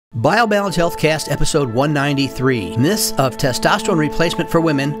BioBalance Healthcast episode 193, Myths of Testosterone Replacement for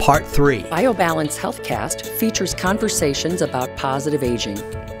Women, Part 3. BioBalance Healthcast features conversations about positive aging.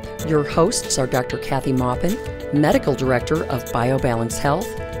 Your hosts are Dr. Kathy Maupin, Medical Director of BioBalance Health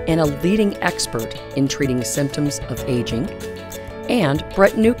and a leading expert in treating symptoms of aging, and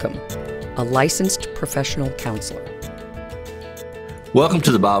Brett Newcomb, a licensed professional counselor. Welcome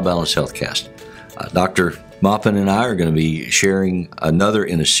to the BioBalance Healthcast. Dr. Maupin and I are going to be sharing another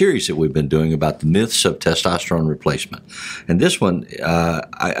in a series that we've been doing about the myths of testosterone replacement. And this one,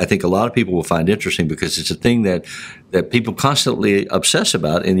 I think a lot of people will find interesting because it's a thing that people constantly obsess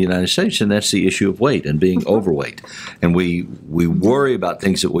about in the United States, and that's the issue of weight and being overweight. And we worry about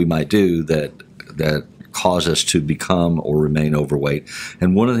things that we might do that cause us to become or remain overweight.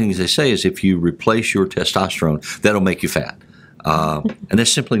 And one of the things they say is if you replace your testosterone, that'll make you fat. And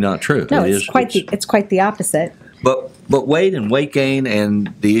that's simply not true. No, it's quite the opposite. But weight and weight gain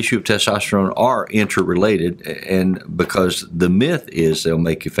and the issue of testosterone are interrelated, and because the myth is they'll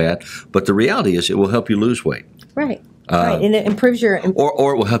make you fat, but the reality is it will help you lose weight. Right. Right, and it improves your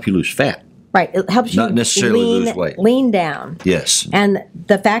or it will help you lose fat. Right, it helps you not necessarily lose weight. Lean down. Yes. And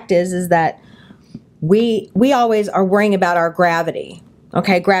the fact is that we always are worrying about our gravity.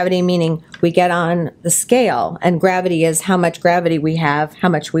 Okay, gravity meaning we get on the scale, and gravity is how much gravity we have, how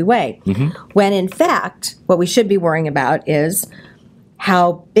much we weigh. Mm-hmm. When in fact, what we should be worrying about is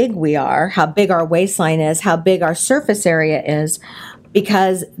how big we are, how big our waistline is, how big our surface area is,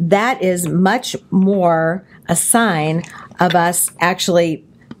 because that is much more a sign of us actually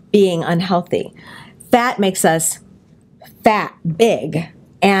being unhealthy. Fat makes us big,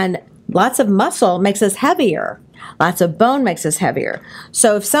 and lots of muscle makes us heavier. Lots of bone makes us heavier.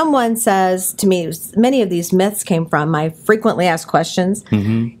 So if someone says to me, many of these myths came from my frequently asked questions,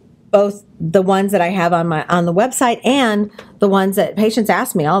 mm-hmm. both the ones that I have on the website and the ones that patients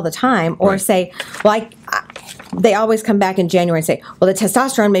ask me all the time, or right. say, well, they always come back in January and say, well, the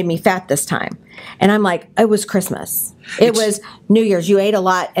testosterone made me fat this time. And I'm like, it was Christmas. It was New Year's. You ate a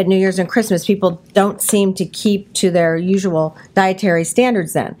lot at New Year's and Christmas. People don't seem to keep to their usual dietary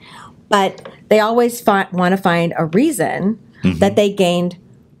standards then. But they always want to find a reason mm-hmm. that they gained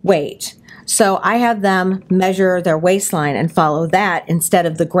weight. So I have them measure their waistline and follow that instead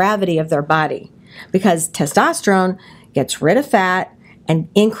of the gravity of their body. Because testosterone gets rid of fat and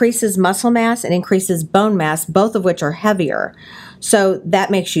increases muscle mass and increases bone mass, both of which are heavier. So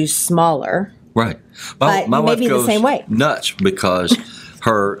that makes you smaller. Right. But my you may wife be goes the same weight. Nuts because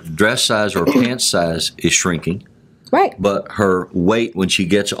her dress size or pants size is shrinking. Right. But her weight when she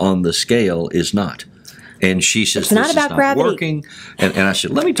gets on the scale is not. And she says, it's not this about is not gravity. Working. And I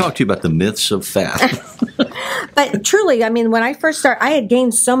said, let me talk to you about the myths of fat. But truly, I mean, when I first started, I had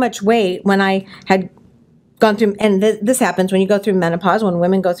gained so much weight when I had gone through, and this happens when you go through menopause, when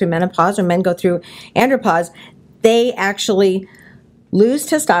women go through menopause or men go through andropause, they actually lose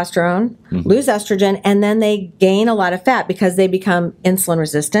testosterone, mm-hmm. lose estrogen, and then they gain a lot of fat because they become insulin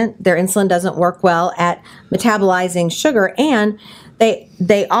resistant. Their insulin doesn't work well at metabolizing sugar, and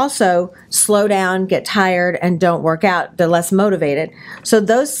they also slow down, get tired, and don't work out. They're less motivated. So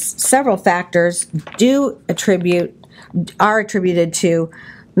those several factors are attributed to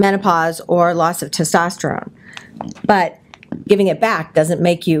menopause or loss of testosterone. But giving it back doesn't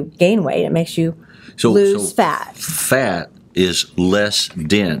make you gain weight. It makes you lose fat. Fat is less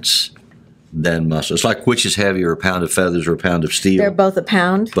dense than muscle. It's like which is heavier, a pound of feathers or a pound of steel? They're both a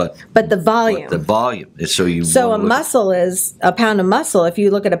pound, but the volume. But the volume. So a muscle is a pound of muscle. If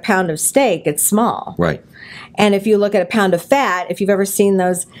you look at a pound of steak, it's small. Right. And if you look at a pound of fat, if you've ever seen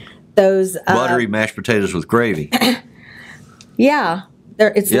those buttery mashed potatoes with gravy. Yeah.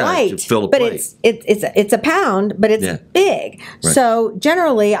 It's light, but it's a pound, but it's big. Right. So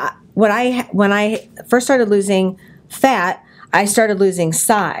generally, when I first started losing fat, I started losing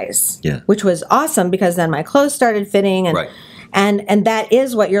size, which was awesome because then my clothes started fitting, and that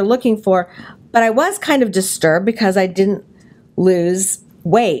is what you're looking for. But I was kind of disturbed because I didn't lose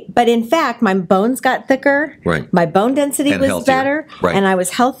weight. But in fact, my bones got thicker, my bone density was healthier. Better, and I was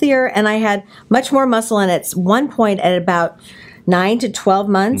healthier, and I had much more muscle. And at one point, at about 9 to 12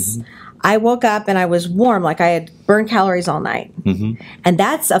 months, mm-hmm. I woke up and I was warm, like I had burned calories all night. Mm-hmm. And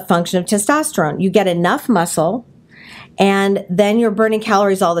that's a function of testosterone. You get enough muscle, and then you're burning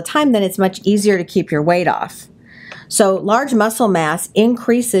calories all the time, then it's much easier to keep your weight off. So large muscle mass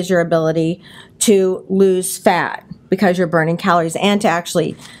increases your ability to lose fat because you're burning calories and to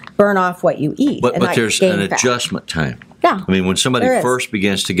actually burn off what you eat. But there's an adjustment time. Yeah. I mean, when somebody first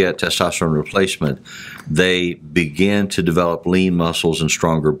begins to get testosterone replacement, they begin to develop lean muscles and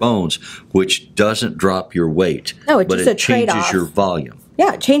stronger bones, which doesn't drop your weight. No, it's but just it changes your volume.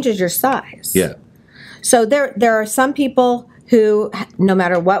 Yeah, it changes your size. Yeah. So there are some people who, no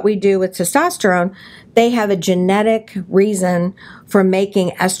matter what we do with testosterone, they have a genetic reason for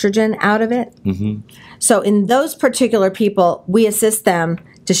making estrogen out of it. Mm-hmm. So in those particular people, we assist them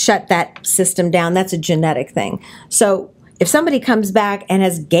to shut that system down. That's a genetic thing. So if somebody comes back and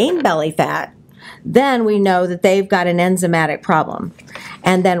has gained belly fat, then we know that they've got an enzymatic problem,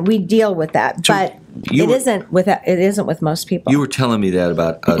 and then we deal with that. So but it isn't with most people. You were telling me that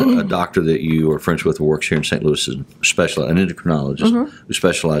about a doctor that you are friends with who works here in St. Louis, an endocrinologist who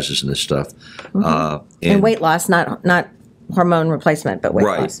specializes in this stuff. And weight loss, not hormone replacement, but weight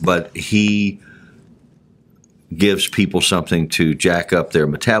loss. Right, but he gives people something to jack up their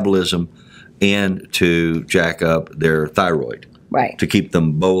metabolism and to jack up their thyroid. Right. To keep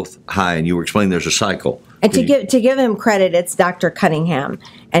them both high. And you were explaining there's a cycle. And to give him credit, it's Dr. Cunningham,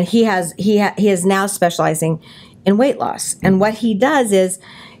 and he is now specializing in weight loss. And what he does is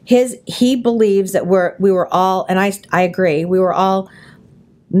he believes that we were all, and I agree, we were all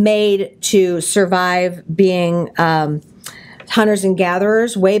made to survive being hunters and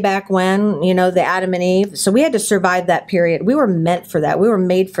gatherers way back when, the Adam and Eve. So we had to survive that period. We were meant for that. We were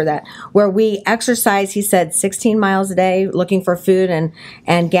made for that. Where we exercise, he said, 16 miles a day, looking for food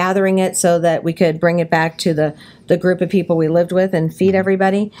and gathering it so that we could bring it back to the group of people we lived with and feed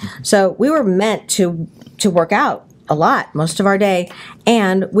everybody. So we were meant to work out a lot, most of our day.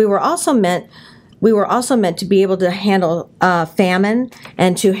 And we were also meant to be able to handle famine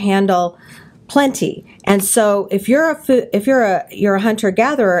and to handle plenty. And so if you're a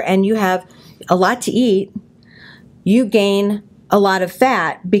hunter-gatherer and you have a lot to eat, you gain a lot of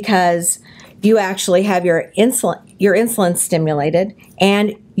fat because you actually have your insulin stimulated,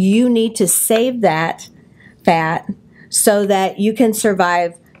 and you need to save that fat so that you can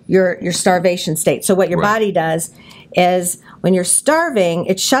survive your starvation state. So what your body does is when you're starving,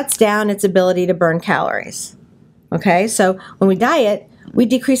 it shuts down its ability to burn calories. Okay? So when we diet, we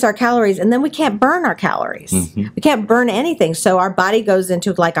decrease our calories, and then we can't burn our calories. Mm-hmm. We can't burn anything, so our body goes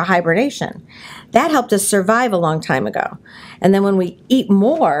into like a hibernation. That helped us survive a long time ago. And then when we eat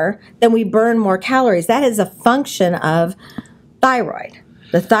more, then we burn more calories. That is a function of thyroid.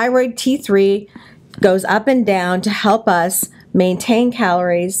 The thyroid T3 goes up and down to help us maintain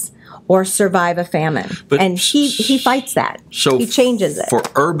calories or survive a famine. And he fights that. So he changes it. For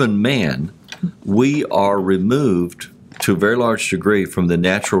urban man, we are removed to a very large degree from the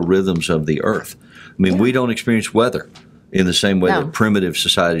natural rhythms of the earth. I mean, we don't experience weather in the same way that primitive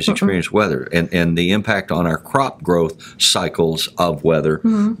societies experience weather. And the impact on our crop growth cycles of weather,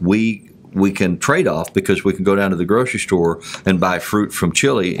 we can trade off because we can go down to the grocery store and buy fruit from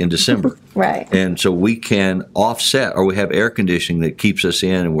Chile in December. Right. And so we can offset, or we have air conditioning that keeps us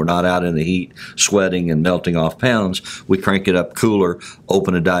in and we're not out in the heat sweating and melting off pounds. We crank it up cooler,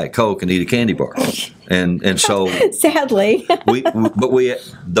 open a Diet Coke, and eat a candy bar. And so sadly,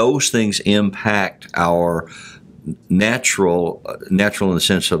 those things impact our natural in the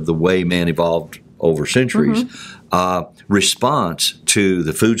sense of the way man evolved over centuries, response to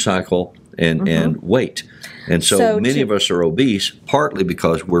the food cycle and weight. And so many of us are obese, partly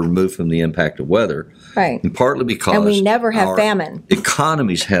because we're removed from the impact of weather. Right. And partly because and we never have famine.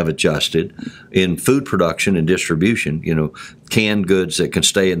 Economies have adjusted in food production and distribution, canned goods that can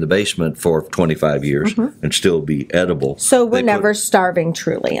stay in the basement for 25 years and still be edible. So we're never starving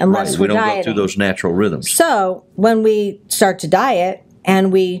truly unless we're dieting. We don't go through those natural rhythms. So when we start to diet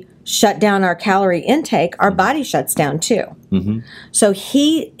and we shut down our calorie intake, our body shuts down too. Mm-hmm. So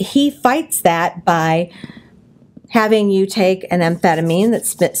he fights that by having you take an amphetamine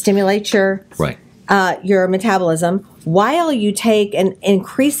that stimulates your metabolism while you take an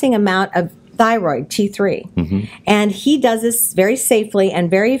increasing amount of thyroid T3. Mm-hmm. And he does this very safely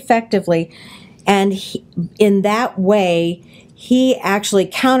and very effectively. And in that way, he actually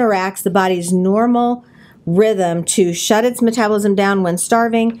counteracts the body's normal rhythm to shut its metabolism down when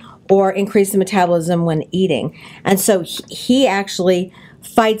starving or increase the metabolism when eating. And so he actually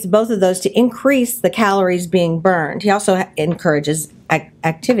fights both of those to increase the calories being burned. He also encourages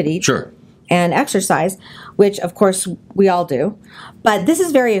activity and exercise, which of course we all do. But this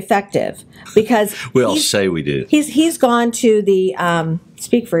is very effective because we all say we do. He's gone to the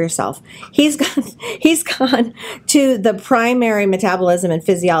speak for yourself. He's gone to the primary metabolism and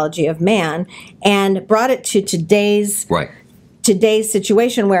physiology of man and brought it to today's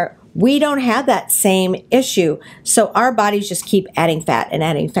situation where we don't have that same issue. So our bodies just keep adding fat and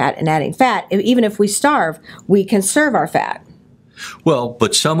adding fat and adding fat. Even if we starve, we conserve our fat. Well,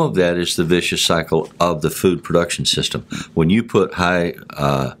 but some of that is the vicious cycle of the food production system. When you put high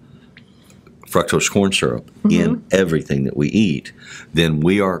fructose corn syrup in everything that we eat, then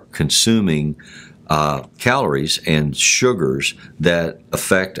we are consuming calories and sugars that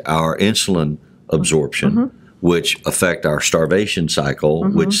affect our insulin absorption, which affect our starvation cycle,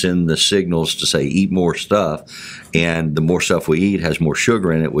 which send the signals to say eat more stuff, and the more stuff we eat has more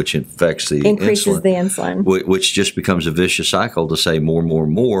sugar in it, which increases the insulin, which just becomes a vicious cycle to say more, more,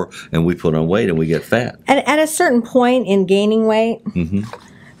 more, and we put on weight and we get fat. And at a certain point in gaining weight,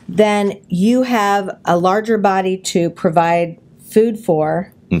 then you have a larger body to provide food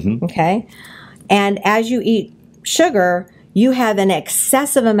for, okay? And as you eat sugar, you have an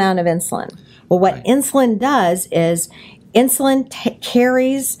excessive amount of insulin. Well, what insulin does is insulin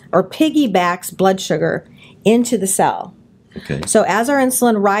carries or piggybacks blood sugar into the cell. Okay. So as our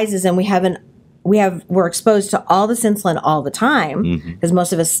insulin rises and we're exposed to all this insulin all the time, because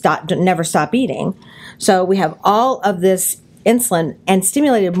most of us never stop eating. So we have all of this insulin and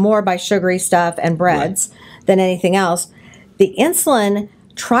stimulated more by sugary stuff and breads than anything else. The insulin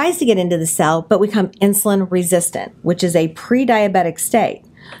tries to get into the cell, but we become insulin resistant, which is a pre-diabetic state.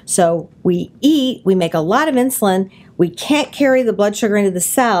 So we eat, we make a lot of insulin, we can't carry the blood sugar into the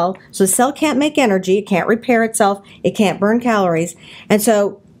cell, so the cell can't make energy, it can't repair itself, it can't burn calories, and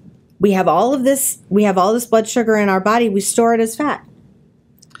so we have all this blood sugar in our body, we store it as fat.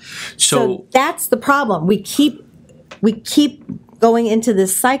 So that's the problem. We keep going into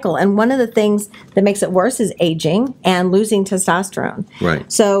this cycle, and one of the things that makes it worse is aging and losing testosterone.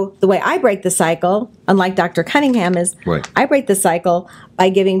 Right. So the way I break the cycle, unlike Dr. Cunningham, is I break the cycle by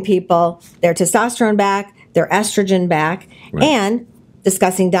giving people their testosterone back, their estrogen back, and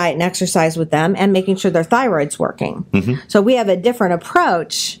discussing diet and exercise with them and making sure their thyroid's working. So we have a different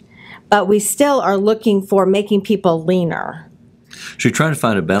approach, but we still are looking for making people leaner. So you're trying to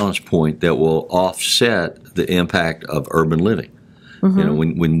find a balance point that will offset the impact of urban living. You know,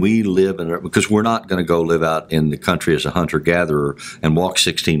 when we live because we're not going to go live out in the country as a hunter-gatherer and walk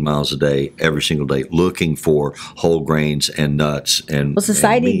 16 miles a day every single day looking for whole grains and nuts and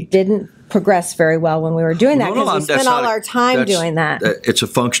society didn't progress very well when we were doing that because we spent all our time doing that. It's a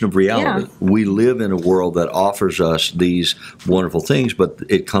function of reality. Yeah. We live in a world that offers us these wonderful things, but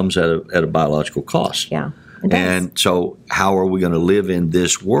it comes at a biological cost. Yeah. And so how are we going to live in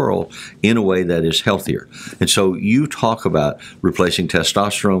this world in a way that is healthier? And so you talk about replacing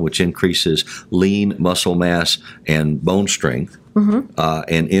testosterone, which increases lean muscle mass and bone strength and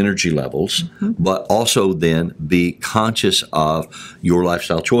energy levels, but also then be conscious of your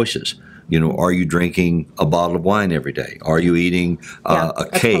lifestyle choices. You know, are you drinking a bottle of wine every day? Are you eating a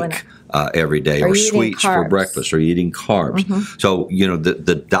cake every day, or sweets for breakfast? Are you eating carbs? So, you know,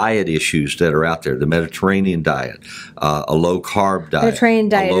 the diet issues that are out there, the Mediterranean diet, a low-carb diet,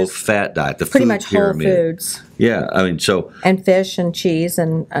 a low-fat diet, the pretty food much pyramid. Whole foods. Yeah, I mean, so... And fish and cheese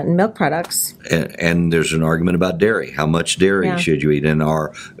and milk products. And there's an argument about dairy. How much dairy should you eat in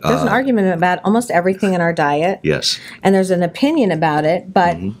our... There's an argument about almost everything in our diet. Yes. And there's an opinion about it,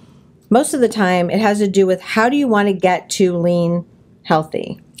 but most of the time it has to do with how do you want to get to lean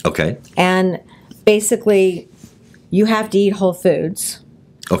healthy. Okay. And basically, you have to eat whole foods.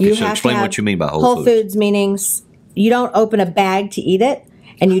 Okay, so explain what you mean by whole foods. Whole foods meaning you don't open a bag to eat it,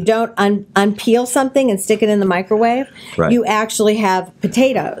 and you don't unpeel something and stick it in the microwave. Right. You actually have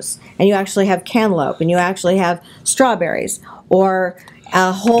potatoes, and you actually have cantaloupe, and you actually have strawberries, or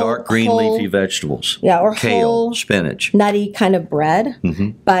a whole... Dark green leafy vegetables. Yeah, or kale, whole spinach. Nutty kind of bread,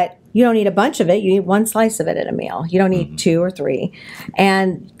 but... You don't eat a bunch of it. You eat one slice of it at a meal. You don't eat 2 or 3.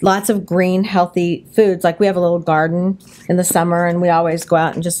 And lots of green, healthy foods. Like we have a little garden in the summer, and we always go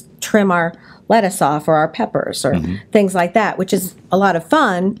out and just trim our lettuce off or our peppers or things like that, which is a lot of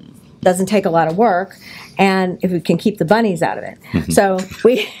fun, doesn't take a lot of work, and if we can keep the bunnies out of it. So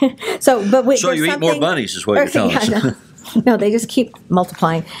you eat more bunnies is what you're telling us. No, they just keep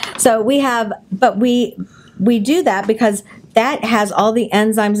multiplying. So we do that because that has all the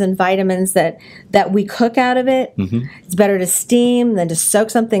enzymes and vitamins that we cook out of it. It's better to steam than to soak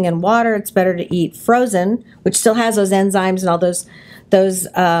something in water. It's better to eat frozen, which still has those enzymes and all those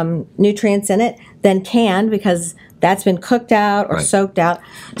nutrients in it, than canned because that's been cooked out or soaked out.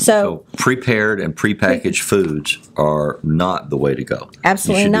 So prepared and prepackaged foods are not the way to go.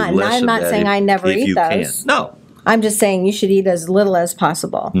 Absolutely not. And I'm not saying I never eat those. No. I'm just saying you should eat as little as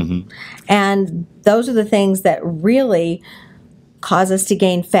possible. And those are the things that really cause us to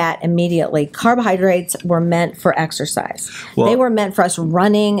gain fat immediately. Carbohydrates were meant for exercise. They were meant for us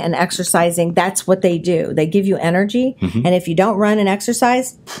running and exercising. That's what they do. They give you energy. And if you don't run and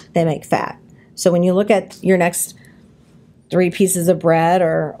exercise, they make fat. So when you look at your next 3 pieces of bread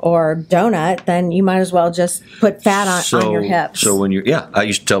or donut, then you might as well just put fat on your hips. So when I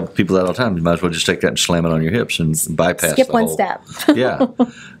used to tell people that all the time. You might as well just take that and slam it on your hips and bypass Skip one step. Yeah.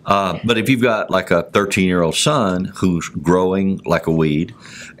 But if you've got like a 13-year-old son who's growing like a weed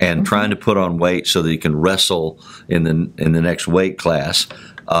and trying to put on weight so that he can wrestle in the next weight class,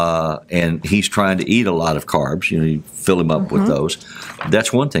 and he's trying to eat a lot of carbs, you fill him up with those.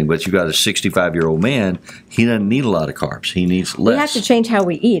 That's one thing. But you've got a 65-year-old man, he doesn't need a lot of carbs. He needs less. We have to change how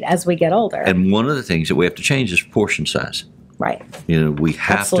we eat as we get older. And one of the things that we have to change is portion size. Right. We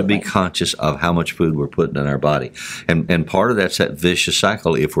have to be conscious of how much food we're putting in our body. And part of that's that vicious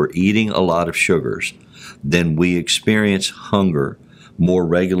cycle. If we're eating a lot of sugars, then we experience hunger more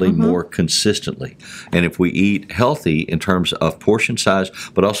regularly, more consistently. And if we eat healthy in terms of portion size,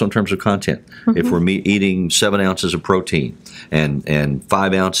 but also in terms of content, if we're eating 7 ounces of protein and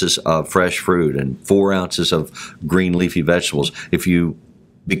 5 ounces of fresh fruit and 4 ounces of green leafy vegetables, if you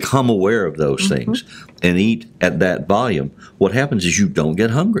become aware of those things and eat at that volume, what happens is you don't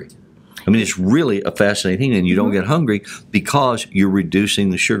get hungry. I mean, it's really a fascinating thing, and you don't get hungry because you're reducing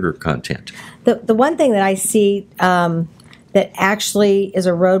the sugar content. The one thing that I see that actually is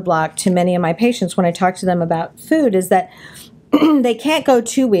a roadblock to many of my patients when I talk to them about food is that they can't go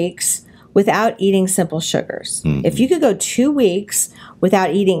 2 weeks without eating simple sugars. If you could go 2 weeks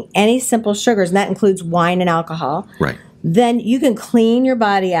without eating any simple sugars, and that includes wine and alcohol, right, then you can clean your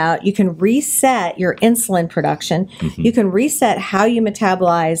body out. You can reset your insulin production. You can reset how you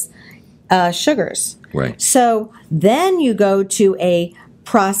metabolize sugars. Right. So then you go to a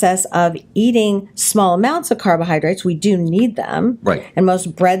process of eating small amounts of carbohydrates. We do need them. Right. And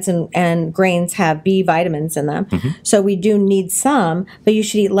most breads and grains have B vitamins in them. So we do need some, but you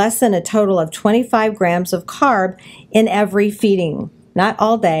should eat less than a total of 25 grams of carb in every feeding. Not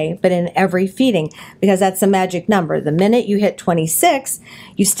all day, but in every feeding, because that's the magic number. The minute you hit 26,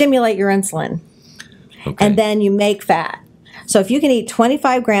 you stimulate your insulin. Okay. And then you make fat. So if you can eat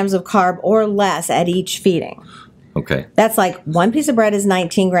 25 grams of carb or less at each feeding, okay, that's like 1 piece of bread is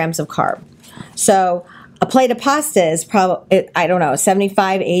 19 grams of carb. So a plate of pasta is probably,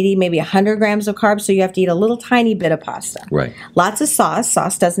 75, 80, maybe 100 grams of carbs. So you have to eat a little tiny bit of pasta. Right. Lots of sauce.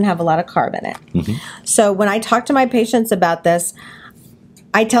 Sauce doesn't have a lot of carb in it. So when I talk to my patients about this,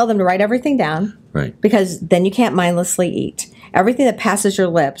 I tell them to write everything down. Right. Because then you can't mindlessly eat. Everything that passes your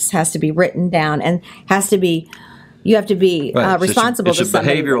lips has to be written down and you have to be responsible. It's a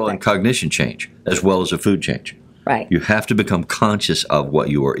behavioral and cognition change as well as a food change. Right. You have to become conscious of what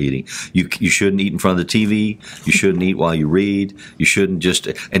you are eating. You shouldn't eat in front of the TV. You shouldn't eat while you read. You shouldn't just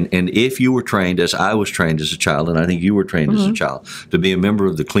and if you were trained, as I was trained as a child, and I think you were trained as a child, to be a member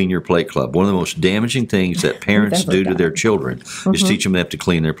of the Clean Your Plate Club, one of the most damaging things that parents do to their children is teach them they have to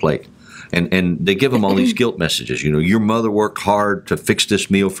clean their plate. And they give them all these guilt messages. Your mother worked hard to fix this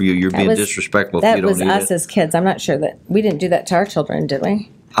meal for you. You're being disrespectful if you don't do that. That was us as kids. I'm not sure that we didn't do that to our children, did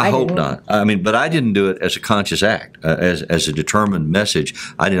we? I hope not. I mean, but I didn't do it as a conscious act, as a determined message.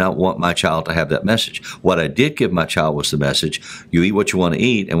 I did not want my child to have that message. What I did give my child was the message: you eat what you want to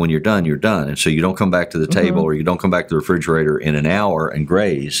eat, and when you're done, you're done. And so you don't come back to the table or you don't come back to the refrigerator in an hour and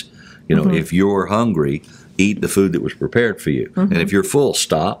graze. If you're hungry, eat the food that was prepared for you. And if you're full,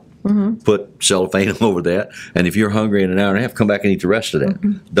 stop. Put cellophane over that. And if you're hungry in an hour and a half, come back and eat the rest of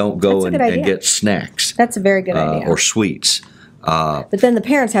that. Don't go and get snacks. That's a very good idea. Or sweets. But then the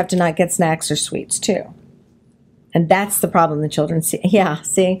parents have to not get snacks or sweets too. And that's the problem the children see. Yeah,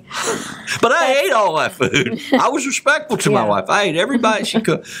 see? But I ate all that food. I was respectful to my wife. I ate every bite she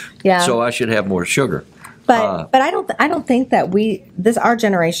could. So I should have more sugar. But I don't think that our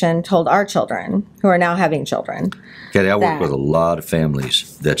generation told our children, who are now having children. Kathy, I work with a lot of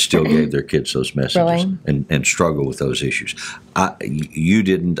families that still gave their kids those messages and struggle with those issues. You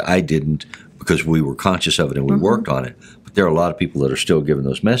didn't, I didn't, because we were conscious of it and we worked on it. But there are a lot of people that are still giving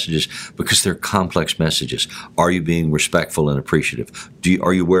those messages because they're complex messages. Are you being respectful and appreciative?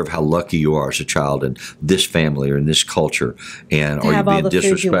 Are you aware of how lucky you are as a child in this family or in this culture? And are you being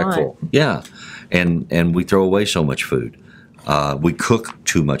disrespectful? Yeah. And we throw away so much food. We cook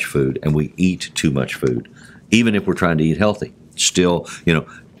too much food and we eat too much food, even if we're trying to eat healthy. Still,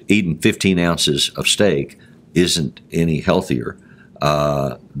 eating 15 ounces of steak isn't any healthier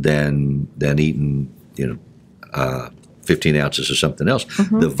than eating 15 ounces of something else.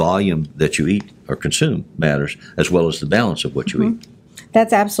 The volume that you eat or consume matters, as well as the balance of what you eat.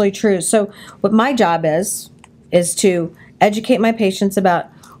 That's absolutely true. So what my job is to educate my patients about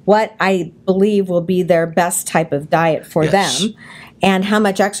what I believe will be their best type of diet for them and how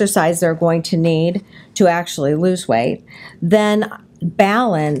much exercise they're going to need to actually lose weight. Then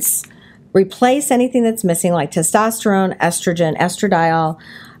balance replace anything that's missing, like testosterone, estrogen, estradiol,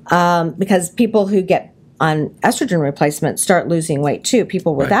 because people who get on estrogen replacement start losing weight too.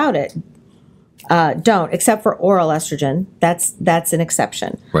 People without it don't, except for oral estrogen. That's an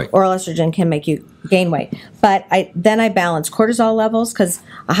exception. Right. Oral estrogen can make you gain weight. But I balance cortisol levels, because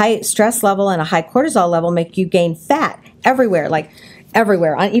a high stress level and a high cortisol level make you gain fat everywhere, like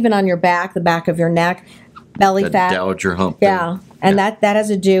everywhere, even on your back, the back of your neck, belly fat. Dowager hump. Yeah. And that has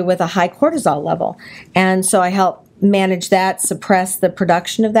to do with a high cortisol level. And so I help manage that, suppress the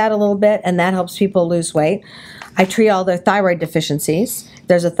production of that a little bit, and that helps people lose weight. I treat all their thyroid deficiencies.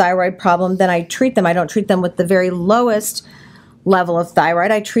 There's a thyroid problem, then I treat them. I don't treat them with the very lowest level of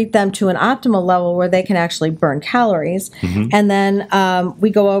thyroid. I treat them to an optimal level where they can actually burn calories. Mm-hmm. And then we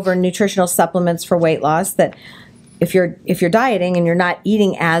go over nutritional supplements for weight loss, that if you're dieting and you're not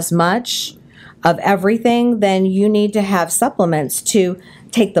eating as much of everything, then you need to have supplements to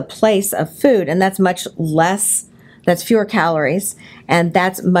take the place of food. And that's much less, that's fewer calories, and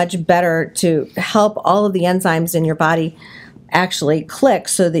that's much better to help all of the enzymes in your body actually click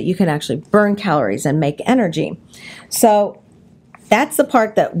so that you can actually burn calories and make energy. So that's the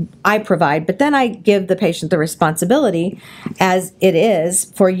part that I provide, but then I give the patient the responsibility, as it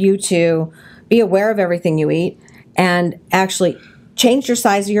is, for you to be aware of everything you eat and actually change your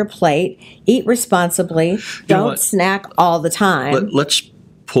size of your plate, eat responsibly, don't snack all the time. Let's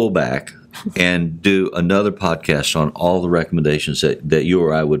pull back and do another podcast on all the recommendations that you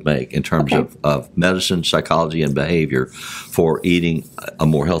or I would make in terms of medicine, psychology, and behavior for eating a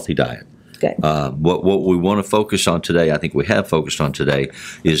more healthy diet. Good. What we want to focus on today, I think we have focused on today,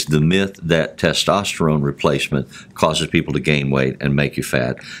 is the myth that testosterone replacement causes people to gain weight and make you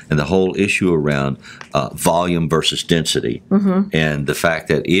fat, and the whole issue around volume versus density, and the fact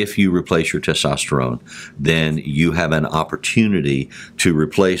that if you replace your testosterone, then you have an opportunity to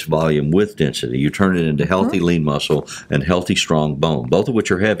replace volume with density. You turn it into healthy lean muscle and healthy strong bone, both of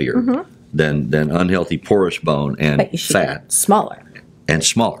which are heavier than unhealthy porous bone and but you should fat. Get smaller. And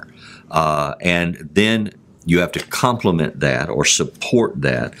smaller. And then you have to complement that or support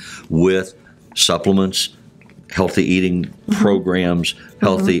that with supplements, healthy eating programs,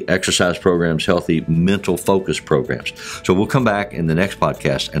 healthy exercise programs, healthy mental focus programs. So we'll come back in the next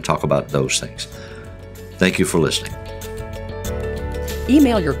podcast and talk about those things. Thank you for listening.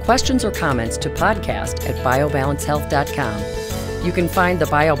 Email your questions or comments to podcast@biobalancehealth.com. You can find the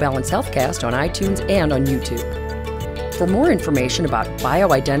BioBalance Healthcast on iTunes and on YouTube. For more information about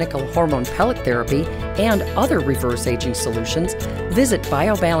bioidentical hormone pellet therapy and other reverse aging solutions, visit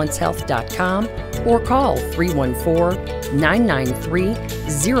biobalancehealth.com or call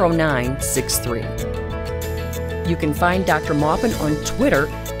 314-993-0963. You can find Dr. Maupin on Twitter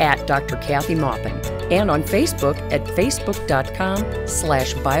at Dr. Kathy Maupin and on Facebook at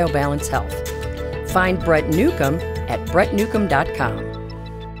facebook.com/biobalancehealth. Find Brett Newcomb at brettnewcomb.com.